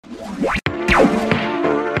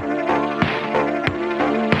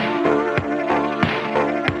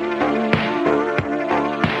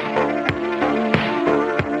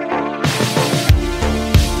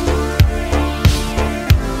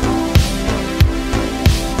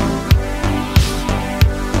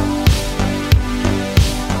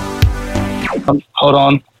Hold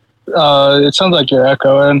on. It sounds like you're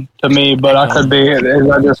echoing to me, but I could be. Is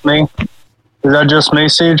that just me? Is that just me,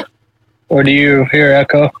 CeeJ? Or do you hear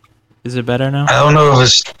echo? Is it better now? I don't know if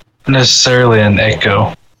it's necessarily an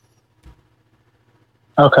echo.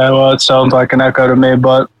 Okay, well, it sounds like an echo to me,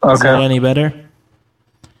 but okay. Is that any better?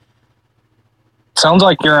 Sounds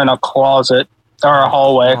like you're in a closet or a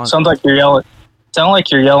hallway. Sounds like you're yelling. Sound like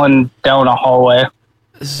you're yelling down a hallway.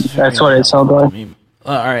 That's what it sounds like.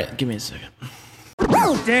 All right, give me a second.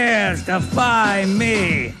 Dares defy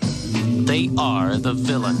me. They are the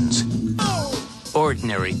villains.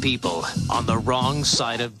 Ordinary people on the wrong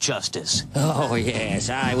side of justice. Oh, yes,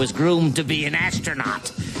 I was groomed to be an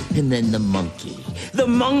astronaut. And then the monkey. The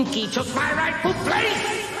monkey took my rightful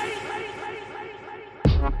place!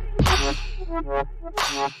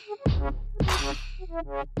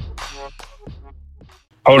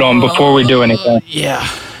 Hold on, before we do anything. Yeah.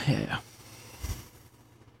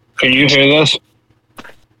 Can you hear this?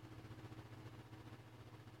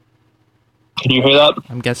 Can you hear that?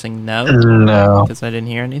 I'm guessing no. No. Because I didn't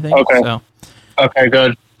hear anything. Okay. So. Okay,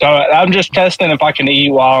 good. So I'm just testing if I can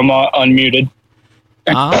eat while I'm unmuted.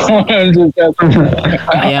 I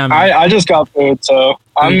just got food, so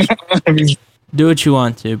I'm... Do what you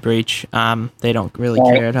want to, Breach. They don't really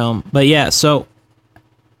care at home. But yeah, so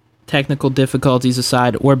technical difficulties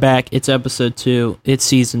aside, we're back. It's episode 2. It's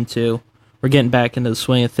season 2. We're getting back into the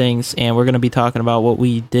swing of things, and we're going to be talking about what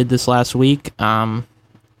we did this last week.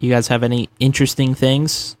 You guys have any interesting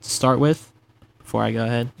things to start with before I go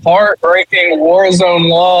ahead? Heartbreaking Warzone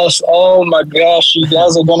loss. Oh my gosh, you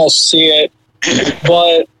guys are going to see it.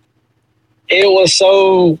 But it was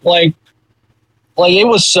so, like it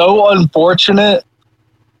was so unfortunate.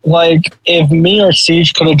 Like, if me or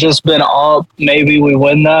CeeJ could have just been up, maybe we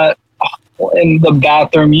win that. In the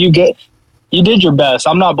bathroom, you did your best.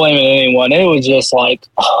 I'm not blaming anyone. It was just like,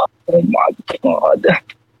 oh my God.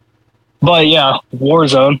 But yeah,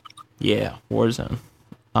 Warzone. Yeah, Warzone.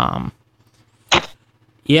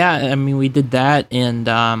 Yeah, I mean, we did that, and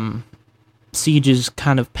CeeJ is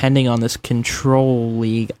kind of pending on this Control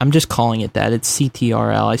League. I'm just calling it that. It's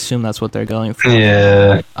CTRL. I assume that's what they're going for.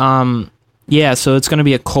 Yeah. Yeah, so it's going to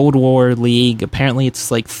be a Cold War League. Apparently,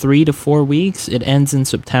 it's like 3 to 4 weeks. It ends in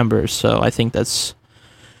September, so I think that's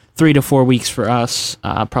 3 to 4 weeks for us.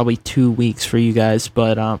 Probably 2 weeks for you guys,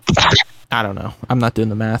 but I don't know. I'm not doing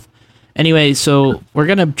the math. Anyway, so we're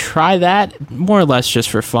going to try that more or less just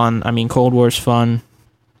for fun. I mean, Cold War's fun.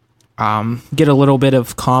 Get a little bit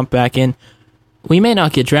of comp back in. We may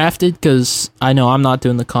not get drafted because I know I'm not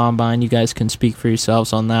doing the Combine. You guys can speak for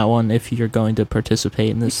yourselves on that one if you're going to participate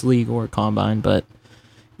in this league or Combine. But,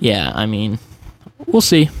 yeah, I mean, we'll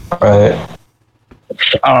see. Right.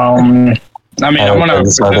 I'm going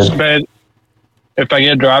to participate. If I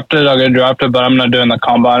get drafted, I'll get drafted, but I'm not doing the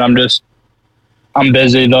Combine. I'm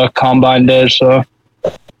busy the Combine days, so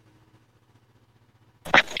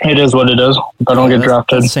it is what it is. If I don't get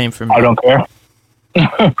drafted, same for me. I don't care.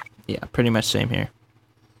 Yeah, pretty much same here.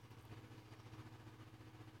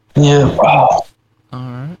 Yeah. All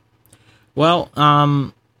right. Well,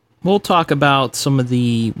 we'll talk about some of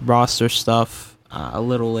the roster stuff a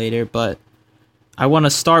little later, but I want to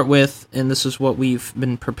start with, and this is what we've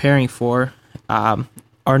been preparing for,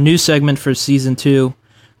 our new segment for Season 2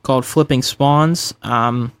 called Flipping Spawns.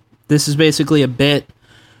 This is basically a bit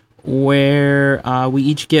where we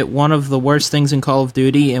each get one of the worst things in Call of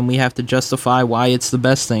Duty, and we have to justify why it's the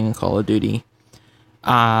best thing in Call of Duty.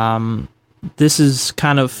 This is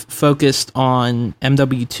kind of focused on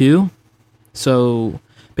MW2. So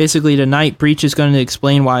basically tonight, Breach is going to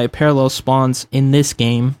explain why parallel spawns in this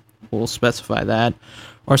game, we'll specify that,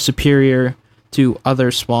 are superior to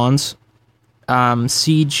other spawns.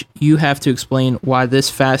 CeeJ, you have to explain why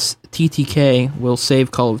this fast TTK will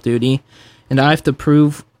save Call of Duty, and I have to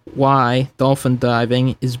prove why dolphin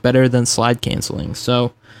diving is better than slide canceling.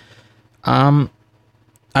 So, I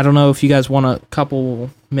don't know if you guys want a couple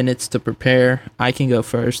minutes to prepare. I can go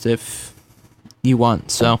first if you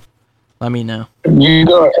want, so let me know. You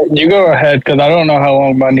go ahead, because I don't know how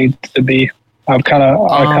long mine needs to be.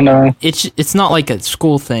 It's not like a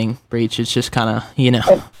school thing, Breach. It's just kind of,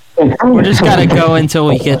 we're just gotta go until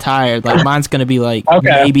we get tired. Like, mine's gonna be like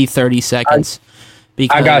maybe 30 seconds.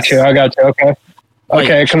 I got you. Okay.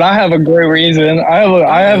 Okay, because I have a great reason.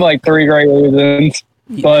 I have like 3 great reasons.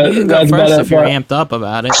 But You can go that's first about it. if you're But- amped up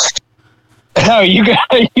about it. No, you go.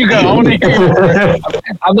 I want to hear yours.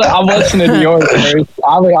 I'm listening to yours first.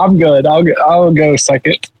 I'm good. I'll go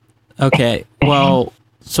second. Okay, well,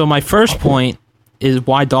 so my first point is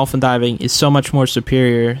why dolphin diving is so much more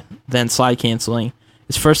superior than slide canceling.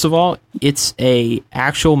 Is first of all, it's a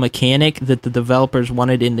actual mechanic that the developers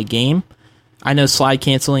wanted in the game. I know slide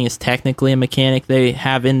canceling is technically a mechanic they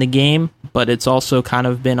have in the game, but it's also kind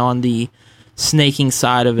of been on the snaking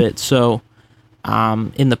side of it. So,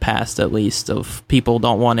 in the past at least, of people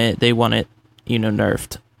don't want it, they want it,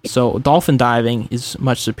 nerfed. So dolphin diving is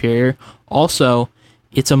much superior. Also,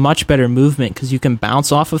 it's a much better movement because you can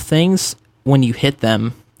bounce off of things when you hit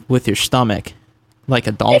them with your stomach, like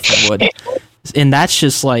a dolphin would. And that's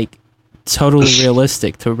just like totally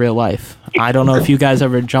realistic to real life. I don't know if you guys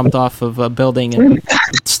ever jumped off of a building and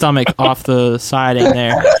stomach off the siding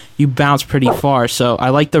there. You bounce pretty far. So I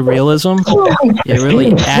like the realism. It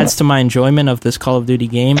really adds to my enjoyment of this Call of Duty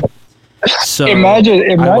game. So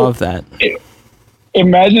Imagine- I love that.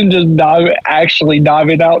 Imagine just actually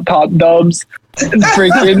diving out top dubs.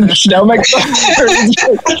 Freaking stomach.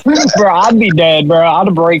 Bro, I'd be dead, bro.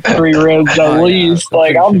 I'd break 3 ribs at least.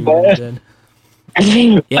 Like, I'm dead.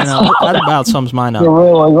 Yeah, no, that about sums mine The up.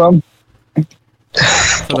 realism.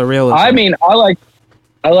 For the realism. I mean, I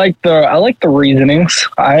like the reasonings.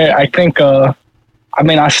 I think I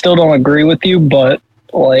mean, I still don't agree with you, but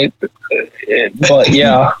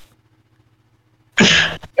yeah.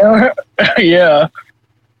 Yeah.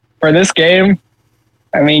 For this game,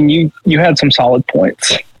 I mean, you had some solid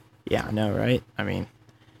points. Yeah, I know, right? I mean,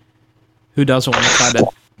 who doesn't want to try to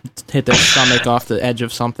hit their stomach off the edge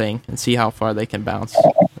of something and see how far they can bounce?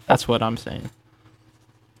 That's what I'm saying.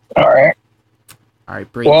 All right. All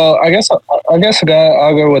right, Bree. Well, I guess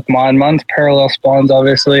I'll go with mine. Mine's parallel spawns,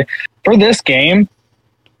 obviously. For this game,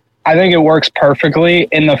 I think it works perfectly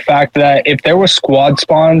in the fact that if there was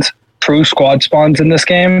true squad spawns in this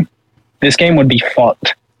game would be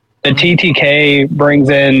fucked. The TTK brings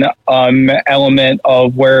in element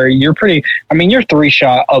of where you're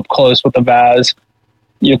 3-shot up close with the Vaz.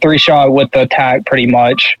 You're 3-shot with the attack pretty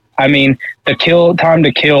much. I mean, the time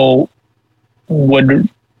to kill would,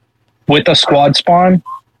 with a squad spawn,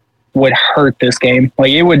 would hurt this game.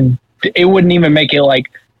 Like it wouldn't even make it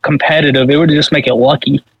like competitive. It would just make it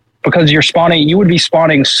lucky because you would be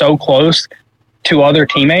spawning so close to other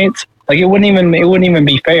teammates. Like it wouldn't even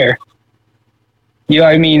be fair. You know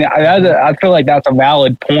what I mean? I feel like that's a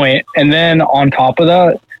valid point. And then on top of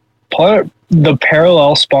that, the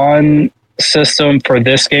parallel spawn system for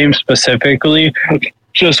this game specifically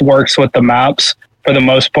just works with the maps for the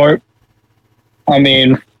most part. I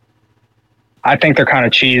mean, I think they're kind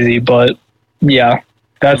of cheesy, but yeah,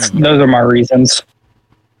 those are my reasons.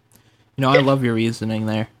 I love your reasoning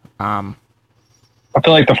there. I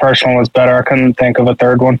feel like the first one was better. I couldn't think of a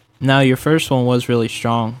third one. No, your first one was really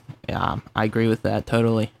strong. Yeah, I agree with that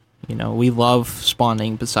totally. We love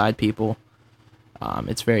spawning beside people.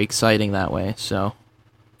 It's very exciting that way. So,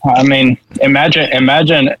 I mean, imagine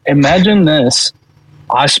this.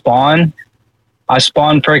 I spawn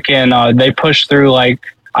freaking. They push through like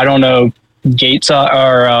I don't know gates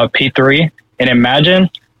or P3, and imagine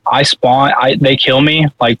I spawn. They kill me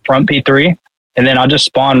like front P3, and then I just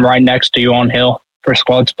spawn right next to you on hill for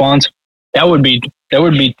squad spawns. That would be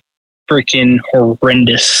freaking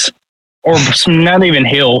horrendous. Or not even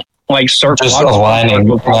hill, like circle. Just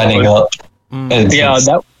lining up. Yeah,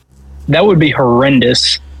 that would be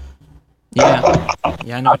horrendous. yeah,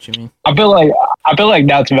 I know what you mean. I feel like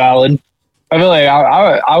that's valid. I feel like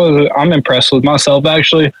I'm impressed with myself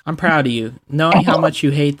actually. I'm proud of you. Knowing how much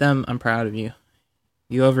you hate them, I'm proud of you.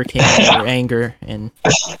 You overcame your anger and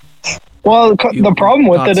Well, the problem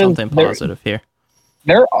with it is something positive here.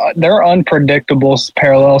 They're unpredictable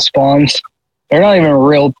parallel spawns. They're not even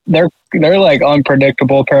real. They're like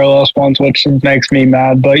unpredictable parallel spawns, which makes me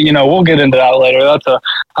mad. But we'll get into that later.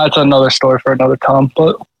 That's another story for another time.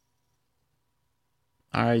 But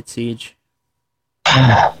All right, CeeJ.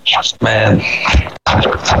 Man,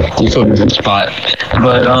 you put me in the spot.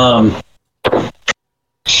 But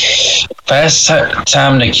fast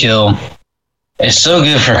time to kill is so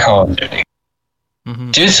good for Call of Duty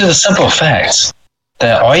due to the simple fact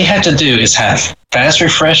that all you have to do is have fast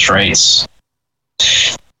refresh rates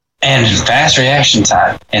and fast reaction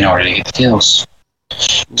time in order to get the kills.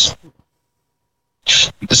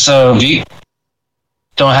 So you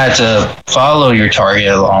don't have to follow your target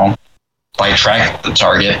along, like track the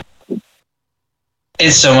target.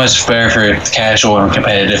 It's so much better for the casual and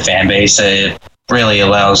competitive fan base that it really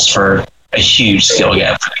allows for a huge skill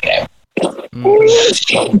gap for the game.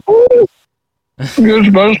 you're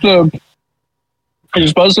supposed to You're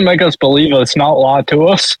supposed to make us believe us, not lie to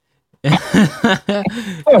us. He's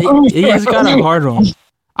got a hard one.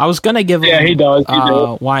 I was gonna give him he does.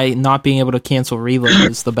 why not being able to cancel reload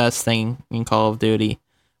is the best thing in Call of Duty,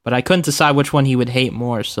 but I couldn't decide which one he would hate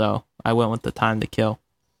more, so I went with the time to kill.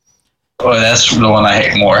 Oh, that's the one I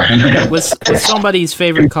hate more. with somebody's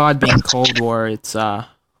favorite COD being Cold War, it's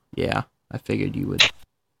yeah, I figured you would.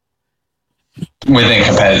 Within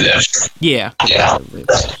competitive. Yeah. Yeah.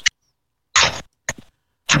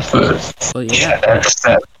 Well, yeah. That's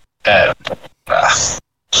that.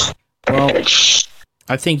 Well,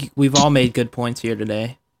 I think we've all made good points here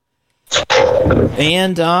today.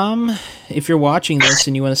 And if you're watching this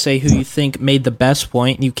and you want to say who you think made the best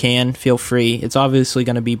point, you can. Feel free. It's obviously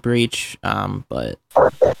going to be Breach, but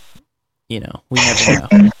you know, we never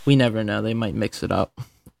know. We never know. They might mix it up.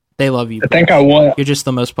 They love you. I think I won. You're just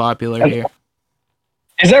the most popular here.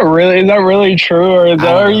 Is that really true, or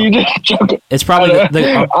are you just joking? It's probably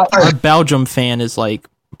our Belgium fan is like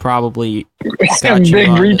probably got you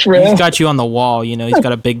big Breach fan. He's got you on the wall. You know, he's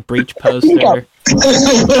got a big Breach poster.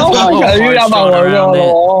 Oh my God, you got my logo on the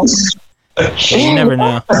wall. You never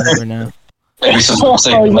know. You never know.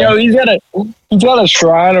 Yo, he's got a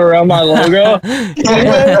shrine around my logo.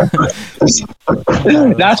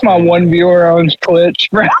 That's my one viewer on Twitch,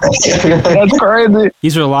 bro. That's crazy.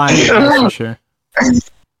 He's relying on that for sure.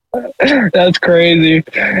 That's crazy.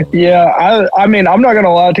 Yeah, I mean, I'm not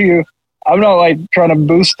gonna lie to you. I'm not like trying to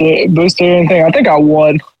boost it or anything. I think I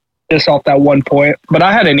won just off that 1 point, but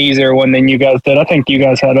I had an easier one than you guys did. I think you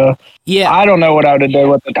guys had a. Yeah. I don't know what I would have done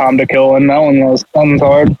with the time to kill, and that one was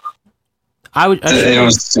hard. I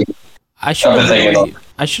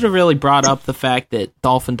should have really brought up the fact that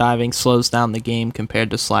dolphin diving slows down the game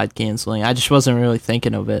compared to slide canceling. I just wasn't really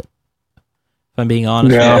thinking of it, if I'm being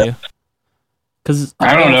honest with you. Because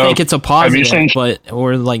I don't think it's a positive, but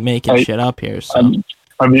we're like making shit up here. So.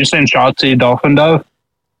 Have you seen Shotzi dolphin dive?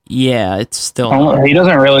 Yeah, it's still. He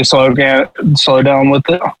doesn't really slow down with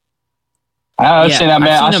it. I've seen that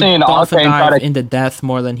man. I've seen dolphin dive into death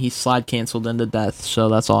more than he slide canceled into death. So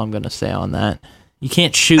that's all I'm gonna say on that. You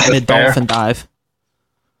can't shoot mid dolphin dive.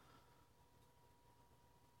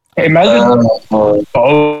 Hey, imagine.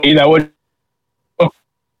 That would.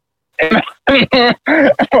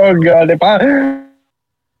 Oh God! If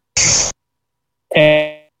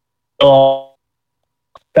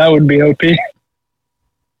that would be OP.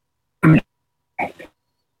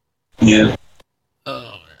 Yeah.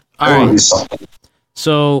 All right.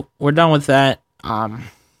 So we're done with that.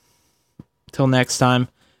 Till next time.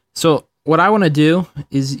 So what I want to do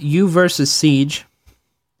is you versus CeeJ,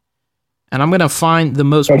 and I'm gonna find the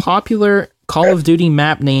most popular Call of Duty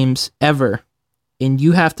map names ever, and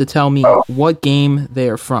you have to tell me what game they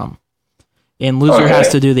are from. And loser has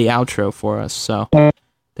to do the outro for us. So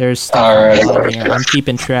there's stuff here. I'm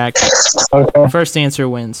keeping track. First answer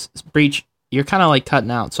wins. Breach, you're kind of like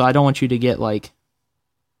cutting out, so I don't want you to get like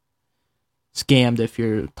scammed if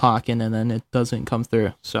you're talking and then it doesn't come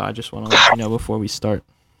through. So I just want to let you know before we start.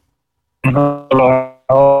 Give me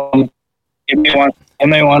one. Give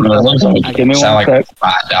me one sec.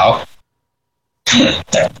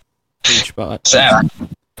 Breach bot.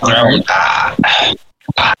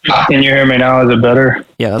 Can you hear me now? Is it better?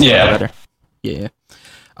 Yeah, that's better. Yeah.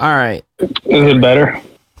 All right. Is it better?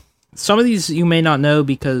 Some of these you may not know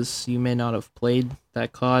because you may not have played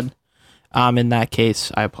that COD. In that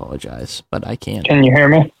case, I apologize, but I can't. Can you hear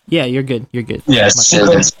me? Yeah, you're good. You're good. Yes.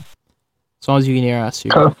 As long as you can hear us,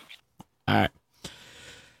 you're good. All right.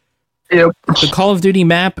 Yep. The Call of Duty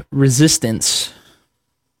map, Resistance.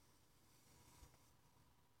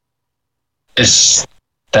 Is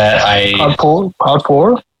that COD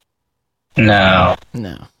 4? No.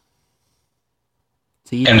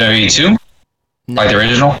 MW2? No. Like the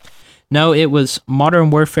original? No, it was Modern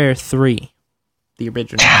Warfare 3, the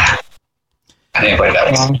original. I didn't play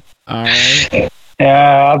that one. All right.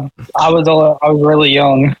 Yeah, I was really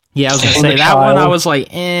young. Yeah, I was gonna say that one. I was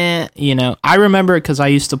like, you know. I remember it because I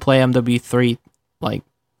used to play MW3 like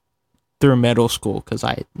through middle school because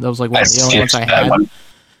that was like one of the only ones I had.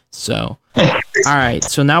 So, all right.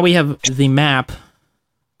 So now we have the map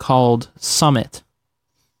called Summit.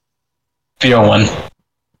 BO1.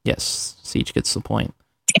 Yes, CeeJ gets the point.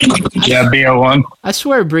 Yeah, BO1. I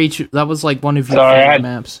swear, Breach, that was like one of your favorite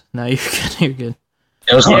maps. No, you're good. You're good.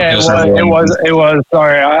 It was.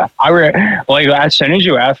 Sorry, like as soon as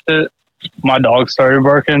you asked it, my dog started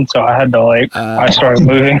barking, so I had to I started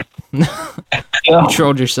moving. You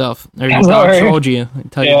trolled yourself, or your dog trolled you.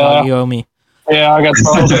 Tell your dog you owe me. Yeah, I got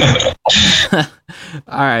trolled.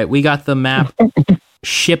 All right, we got the map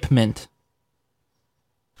Shipment.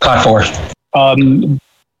 COD 4.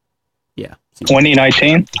 Yeah,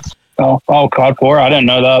 2019. Oh, COD 4. I didn't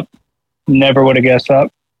know that. Never would have guessed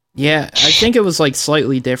that. Yeah, I think it was like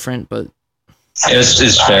slightly different, but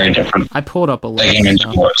It's very different. I pulled up a That game list.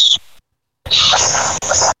 is So. worse.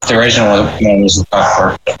 The original one was the top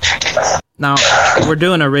part. Now, we're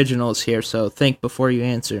doing originals here, so think before you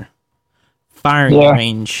answer. Firing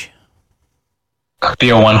range.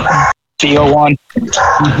 BO1. BO1.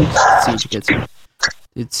 CeeJ gets it.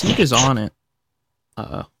 Dude, CeeJ is on it.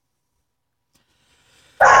 Uh-oh.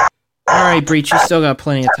 Alright, Breach, you still got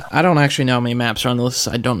plenty of time. I don't actually know how many maps are on the list.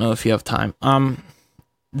 I don't know if you have time.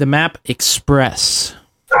 The map Express.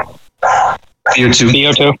 BO2.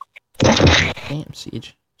 BO2. Damn,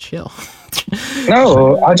 CeeJ. Chill.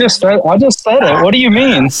 No, I just said it. What do you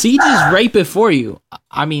mean? CeeJ is right before you.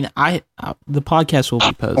 I mean, the podcast will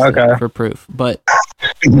be posted for proof, but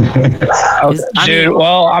Dude,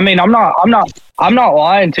 well, I mean, I'm not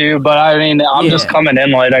lying to you, but I mean, I'm just coming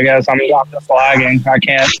in late. I guess I'm just lagging. I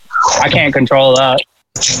can't control that.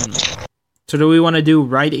 So, do we want to do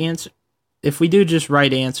right answer? If we do just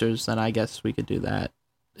right answers, then I guess we could do that.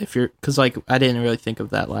 Because like I didn't really think of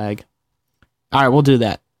that lag. All right, we'll do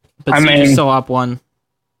that. But CeeJ's still up one.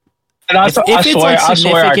 And I swear I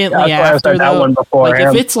said that one before. Like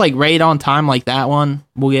if it's like right on time like that one,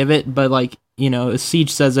 we'll give it. But like, you know, if CeeJ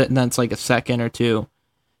says it and then it's like a second or two,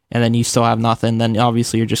 and then you still have nothing, then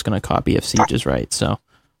obviously you're just gonna copy if CeeJ is right. So,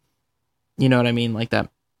 you know what I mean, like that.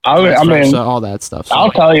 So all that stuff. So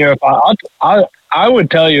I'll tell you if I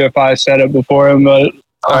would tell you if I said it before him, but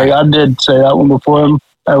I did say that one before him,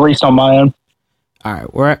 at least on my end. All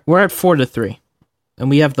right, we're at 4-3, and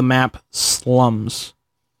we have the map Slums.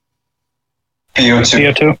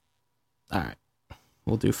 BO2. All right,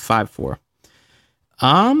 we'll do 5-4.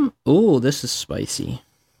 Ooh, this is spicy.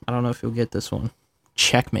 I don't know if you'll get this one.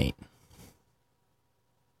 Checkmate.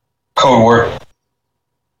 Cold War.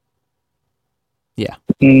 Yeah.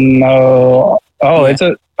 No. Oh, yeah. it's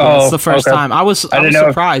a. Yeah, it's the first time. I was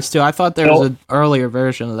surprised too. I thought there was an earlier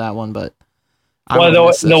version of that one, but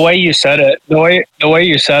the way you said it,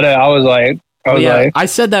 I was like, I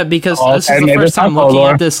said that because this is the first time looking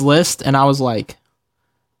at this list, and I was like,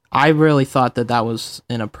 I really thought that was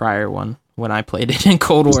in a prior one when I played it in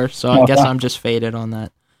Cold War, so I guess I'm just faded on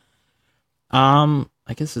that. I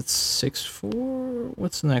guess it's 6-4.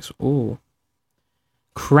 What's the next? Ooh,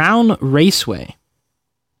 Crown Raceway.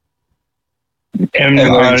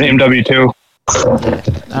 MW2. Yeah,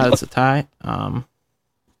 that's a tie. I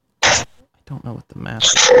don't know what the map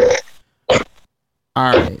is.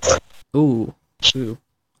 All right. Ooh.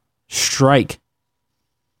 Strike.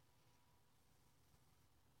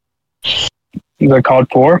 Is it called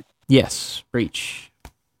 4? Yes. Breach.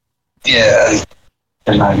 Yeah.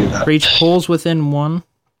 Breach pulls within 1.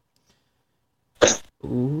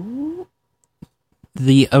 Ooh.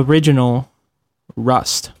 The original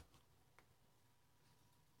Rust.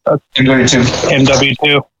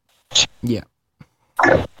 MW2. Yeah.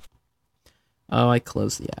 Oh, I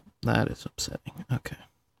closed the app. That is upsetting. Okay.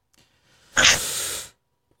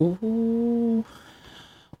 Ooh.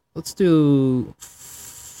 Let's do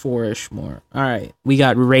 4-ish more. All right. We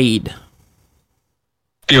got Raid.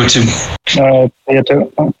 BO2.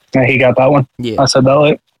 BO2. He got that one. Yeah. I said that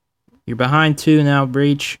late. You're behind 2 now,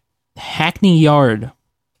 Breach. Hackney Yard.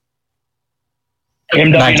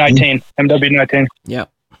 MW19. MW19. Yep.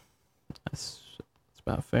 That's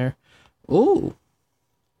about fair. Ooh.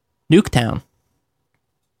 Nuketown.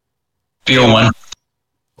 BO1.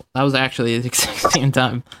 That was actually at the exact same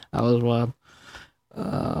time. That was wild.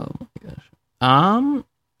 Oh my gosh.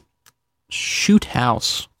 Shoot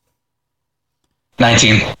House.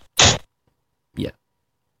 19. Yeah.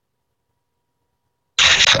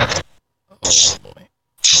 Oh boy.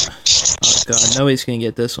 Oh god, nobody's gonna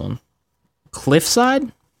get this one.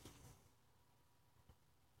 Cliffside?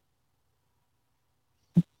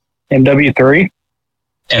 MW3?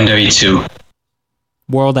 MW2.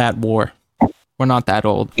 World at War. We're not that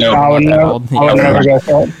old. No, I would never guess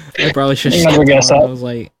that. I probably should have never guessed that. I was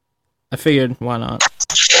like, I figured, why not?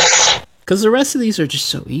 Because the rest of these are just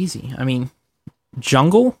so easy. I mean,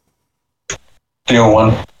 Jungle?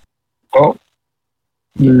 BO1. Oh.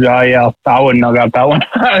 Yeah, I wouldn't have got that one.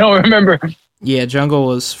 I don't remember. Yeah, Jungle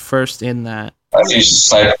was first in that. I used to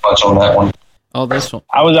snipe much on that one. Oh, this one.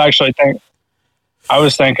 I was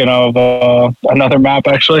thinking of another map,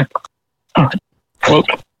 actually. Whoop.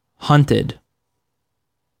 Hunted.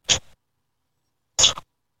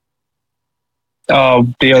 Oh,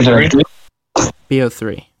 BO3.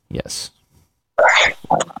 BO3, yes.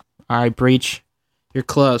 Alright, Breach. You're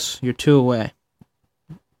close. You're 2 away.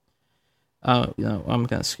 Oh, no, I'm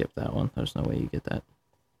gonna skip that one. There's no way you get that.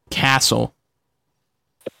 Castle.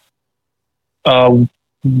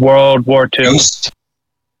 World War II.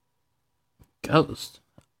 Ghost.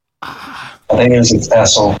 I think it was a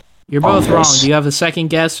castle. You're both wrong. Do you have a second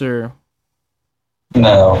guess or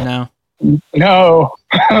No. no? No.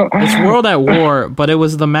 It's World at War, but it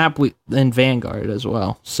was the map in Vanguard as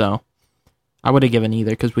well. So I would have given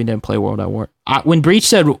either because we didn't play World at War. When Breach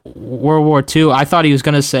said World War II, I thought he was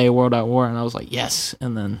gonna say World at War, and I was like, yes.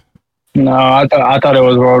 And then No, I thought it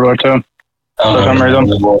was World War II. For some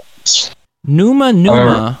reason. Numa.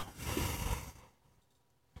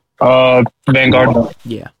 Vanguard.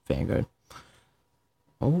 Yeah, Vanguard.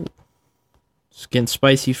 Oh, it's getting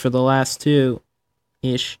spicy for the last two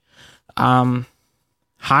ish.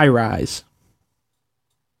 High Rise.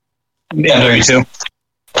 MW2.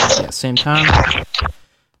 Yeah, same time.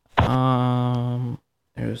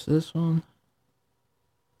 There's this one.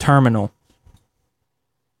 Terminal.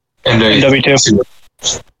 MW2.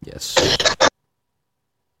 Yes.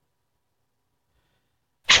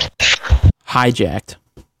 Hijacked.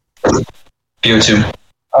 BO2.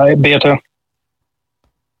 BO2.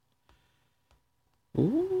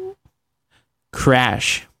 Ooh.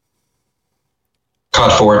 Crash.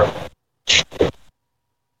 COD 4.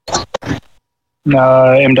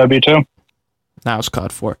 MW2. That was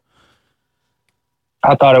COD 4.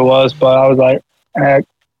 I thought it was, but I was like,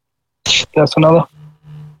 guess another.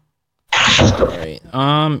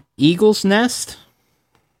 Alright. Eagle's Nest? Is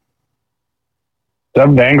that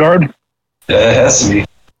Vanguard? Yeah, it has to be.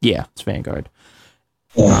 Yeah, it's Vanguard.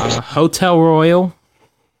 Hotel Royal?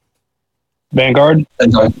 Vanguard.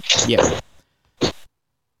 Yeah.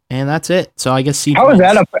 And that's it. So I guess CeeJ. How is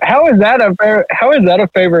that a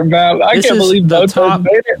favorite map? I can't believe the both top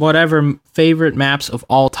made it. whatever favorite maps of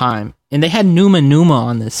all time. And they had Numa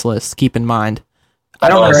on this list, keep in mind. I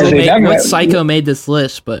don't know what psycho made this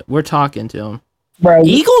list, but we're talking to him. Bro,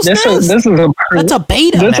 Eagles this Nest? That's a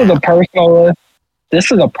beta This map. is a personal list.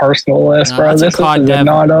 This is a personal list, bro. That's a This COD is dev.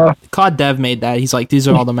 not a... COD dev made that. He's like, these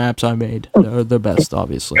are all the maps I made. They're the best,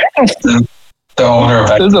 obviously. The owner of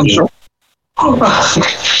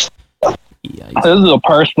Yeah, This is a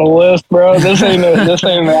personal list, bro. This ain't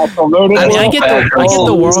an actual voting. I mean, I get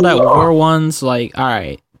the World at War ones. Like, all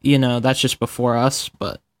right, that's just before us.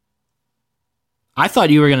 But I thought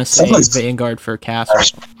you were gonna say Vanguard for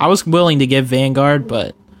Castle. I was willing to give Vanguard,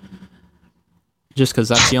 but just because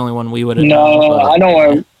that's the only one we would have. No, I don't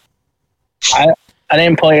want. I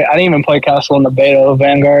didn't play. I didn't even play Castle in the beta of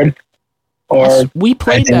Vanguard. Or we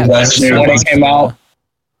played that when it came out.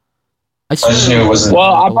 I just knew it wasn't.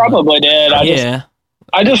 Well, I probably did. I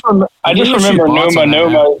just remember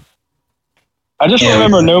Numa. I just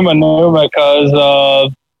remember Numa because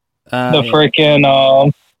the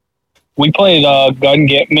freaking we played gun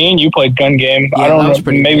game. Me and you played gun game. Yeah, I don't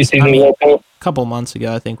know. Maybe CeeJ. A couple months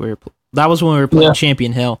ago, I think that was when we were playing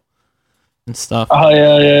Champion Hill and stuff. Oh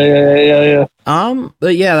yeah.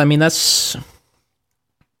 But yeah, I mean that's.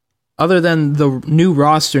 Other than the new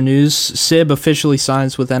roster news, Sib officially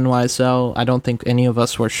signs with NYSL. I don't think any of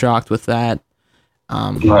us were shocked with that.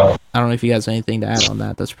 No. I don't know if you guys have anything to add on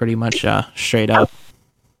that. That's pretty much straight up.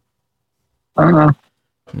 I don't know.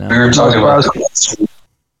 No. We were talking about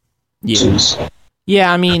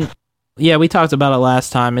Yeah, I mean, we talked about it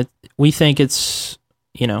last time. We think it's,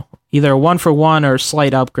 either a 1-for-1 or a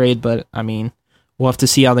slight upgrade, but I mean, we'll have to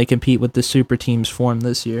see how they compete with the super teams formed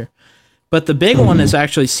this year. But the big one is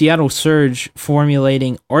actually Seattle Surge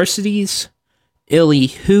formulating Arcides, Illy,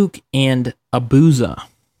 Hook, and Abuza.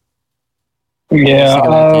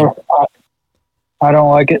 Yeah, I don't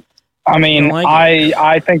like it. I mean,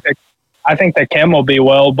 I think that Kim will be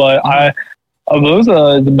well, but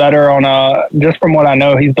Abuza is better on just from what I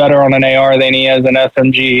know, he's better on an AR than he is an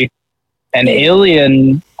SMG. And Illy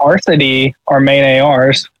and Arcides are main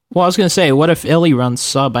ARs. Well, I was going to say, what if Illy runs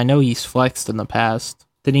sub? I know he's flexed in the past.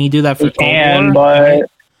 Didn't he do that for Cold War?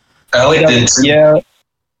 Alec did too.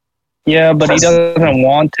 Yeah, but he doesn't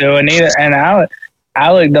want to, and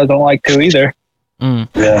Alec doesn't like to either. Yeah,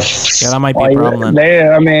 that might be a problem.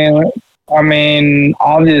 I mean,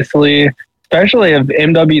 obviously, especially if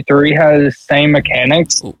MW3 has the same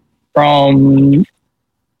mechanics from,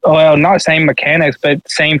 well, not same mechanics, but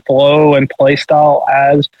same flow and play style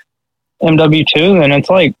as MW2, then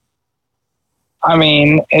it's like, I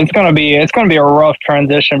mean, it's gonna be a rough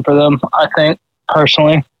transition for them, I think,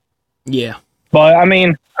 personally. Yeah, but I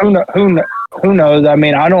mean, who knows? I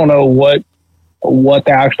mean, I don't know what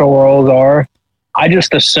the actual roles are. I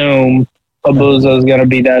just assume Abuza is gonna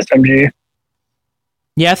be the SMG.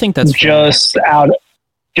 Yeah, I think that's just out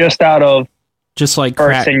of like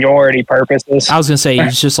for seniority purposes. I was gonna say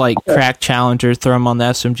he's just like crack challenger, throw him on the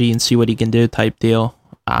SMG and see what he can do type deal.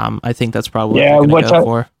 I think that's probably what we're gonna go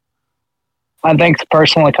for. I think it's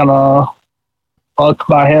personally kind of fucked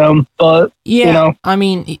by him, but Yeah, you know, I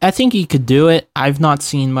mean, I think he could do it. I've not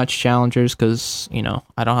seen much challengers because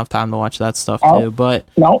I don't have time to watch that stuff too. But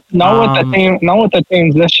not with the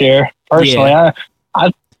teams this year. Personally, Yeah.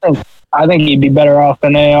 I think he'd be better off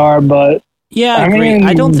in AR, but yeah, I I agree. mean,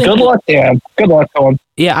 I don't think. good luck to him. Good luck to him.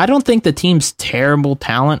 Yeah, I don't think the team's terrible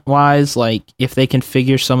talent wise. Like, if they can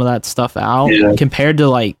figure some of that stuff out compared to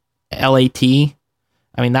like LAT, I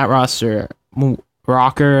mean that roster,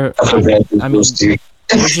 Rocker. I mean,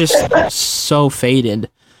 they're just so faded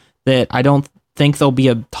that I don't think they'll be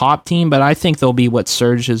a top team, but I think they'll be what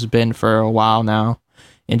CeeJ has been for a while now,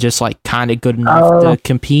 and just like kind of good enough to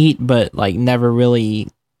compete, but like never really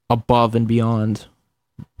above and beyond.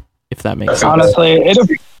 If that makes sense. Honestly,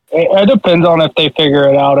 it depends on if they figure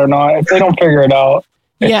it out or not. If they don't figure it out,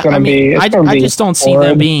 it's gonna be. I just don't see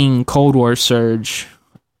them being Cold War Surge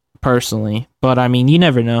personally, but I mean, you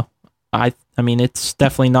never know. I mean, it's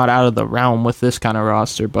definitely not out of the realm with this kind of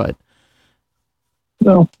roster, but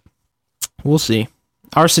no, we'll see.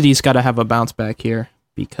 Arcity's got to have a bounce back here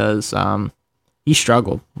because he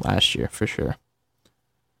struggled last year for sure.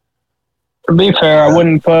 To be fair, I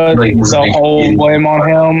wouldn't put the whole blame on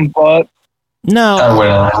him, but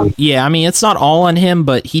no, yeah, I mean, it's not all on him,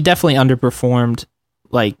 but he definitely underperformed,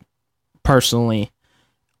 like, personally.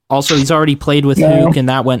 Also, he's already played with Hook, and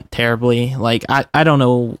that went terribly. Like, I don't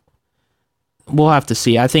know. We'll have to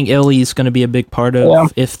see. I think Illy's going to be a big part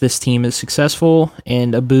of if this team is successful,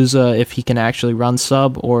 and Abuza if he can actually run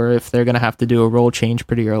sub, or if they're going to have to do a role change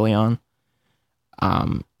pretty early on.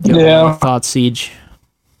 Thoughts, CeeJ?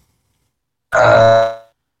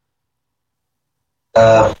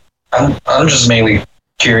 I'm just mainly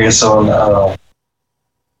curious on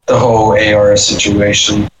the whole AR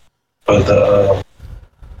situation, but I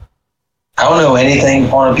don't know anything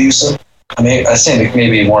on Abusa. I mean, I seen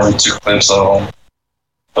maybe 1 or 2 clips of them,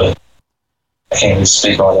 but I can't even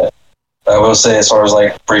speak on it. But I will say, as far as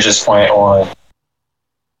like Bridges' point on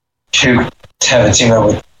who haven't teamed up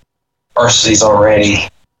with Arcees already,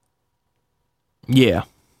 yeah,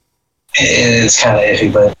 it's kind of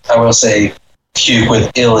iffy. But I will say, Cube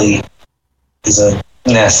with Illy is a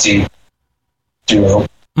nasty duo.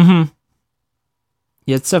 Mm-hmm.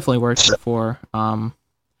 Yeah, it's definitely worked before.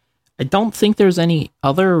 I don't think there's any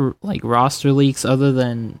other like roster leaks other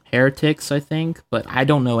than Heretics, I think, but I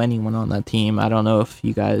don't know anyone on that team. I don't know if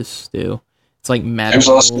you guys do. It's like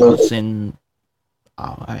Metals and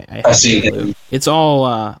I see it. It's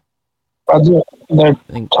all they're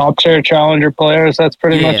top tier challenger players. That's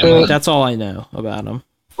pretty much it. That's all I know about them.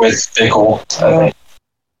 With Fickle,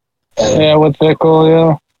 yeah, with Fickle,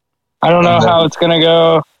 yeah. I don't know how it's gonna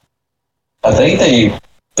go. I think they've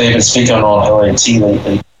been speaking on LAT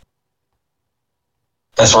lately.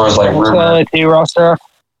 As far as like rumor. LAT roster.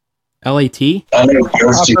 LAT? I know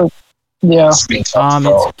Ghosty. Yeah. It's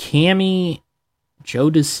Cammy, Joe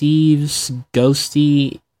Deceives,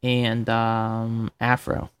 Ghosty, and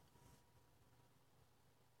Afro.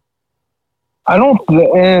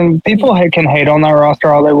 And people can hate on that roster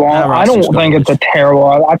all they want. I don't think it's a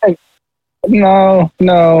terrible. I think no.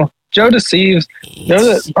 Joe Deceives.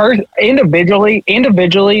 Individually,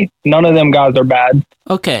 none of them guys are bad.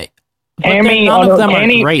 Okay. Cammy, none of them are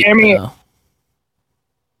great, though.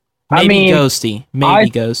 Maybe Ghosty.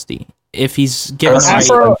 Ghosty. If he's given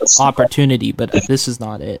the right opportunity, but this is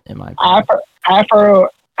not it, in my opinion.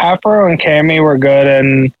 Afro and Cammy were good,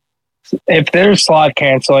 and if there's slot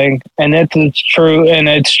canceling, and it's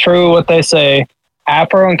true what they say,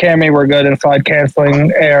 Afro and Cammy were good in slot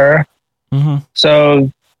canceling error. Mm-hmm.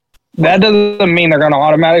 So that doesn't mean they're going to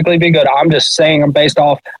automatically be good. I'm just saying based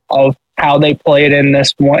off of how they played in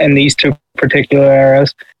these 2 particular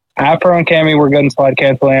eras. Afro and Cammy were good in slide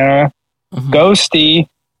canceling era. Mm-hmm.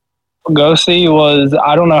 Ghosty was,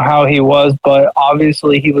 I don't know how he was, but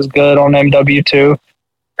obviously he was good on MW2.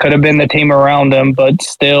 Could have been the team around him, but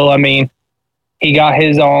still, I mean, he got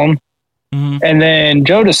his own. Mm-hmm. And then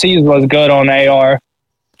Joe Deceives was good on AR.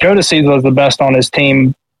 Joe Deceives was the best on his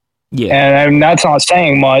team. Yeah. And that's not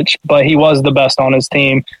saying much, but he was the best on his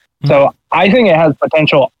team. Mm-hmm. So I think it has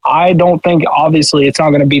potential. I don't think, obviously, it's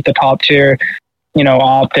not going to beat the top tier,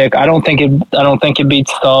 Optic. I don't think it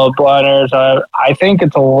beats the Blinders. I think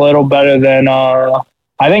it's a little better than.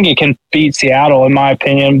 I think it can beat Seattle, in my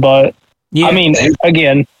opinion. But yeah. I mean,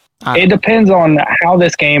 again, it depends on how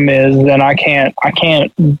this game is, and I can't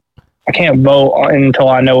vote until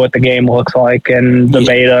I know what the game looks like and the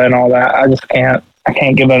beta and all that. I just can't. I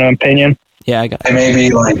can't give an opinion. Yeah, I got it. It may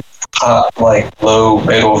be like low,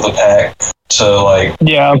 middle of the pack to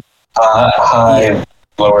high,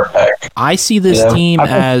 lower pack. I see this team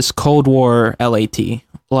as Cold War LAT.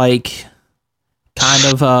 Like, kind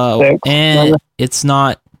of it's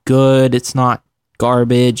not good, it's not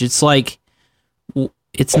garbage. It's like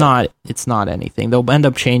it's not anything. They'll end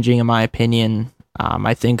up changing, in my opinion.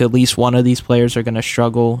 I think at least one of these players are going to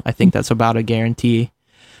struggle. I think that's about a guarantee.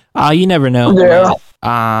 You never know. Yeah.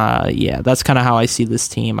 Yeah, that's kind of how I see this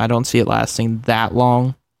team. I don't see it lasting that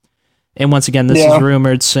long. And once again, this is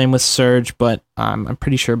rumored. Same with CeeJ, but I'm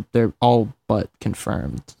pretty sure they're all but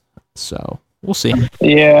confirmed. So we'll see.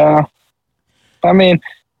 Yeah. I mean,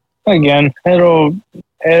 again, it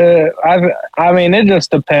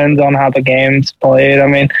just depends on how the game's played. I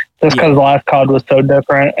mean, just because last COD was so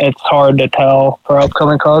different, it's hard to tell for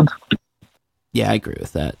upcoming CODs. Yeah, I agree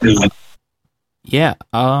with that. Yeah.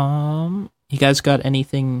 You guys got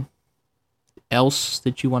anything else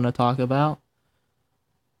that you want to talk about?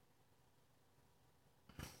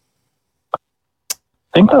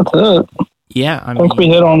 I think that's it. Yeah, I think we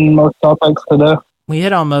hit on most topics today. We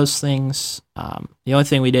hit on most things. The only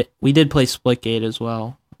thing we did play Splitgate as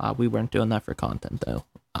well. We weren't doing that for content though.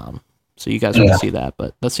 So you guys will see that,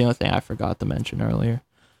 but that's the only thing I forgot to mention earlier.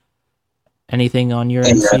 Anything on your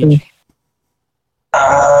end, CeeJ?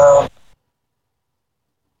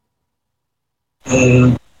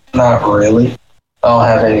 Not really. I don't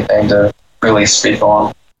have anything to really speak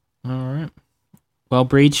on. All right. Well,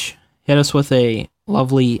 Breach, hit us with a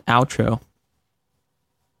lovely outro.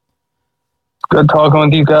 Good talking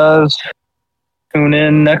with you guys. Tune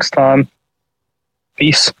in next time.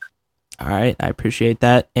 Peace. All right, I appreciate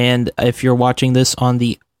that. And if you're watching this on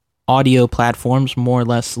the audio platforms, more or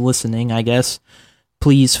less listening, I guess,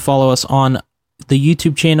 please follow us on the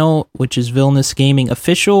YouTube channel, which is Villainous Gaming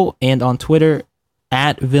Official, and on Twitter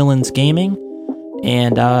 @Villains Gaming.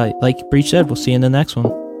 And like Breach said, we'll see you in the next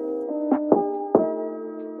one.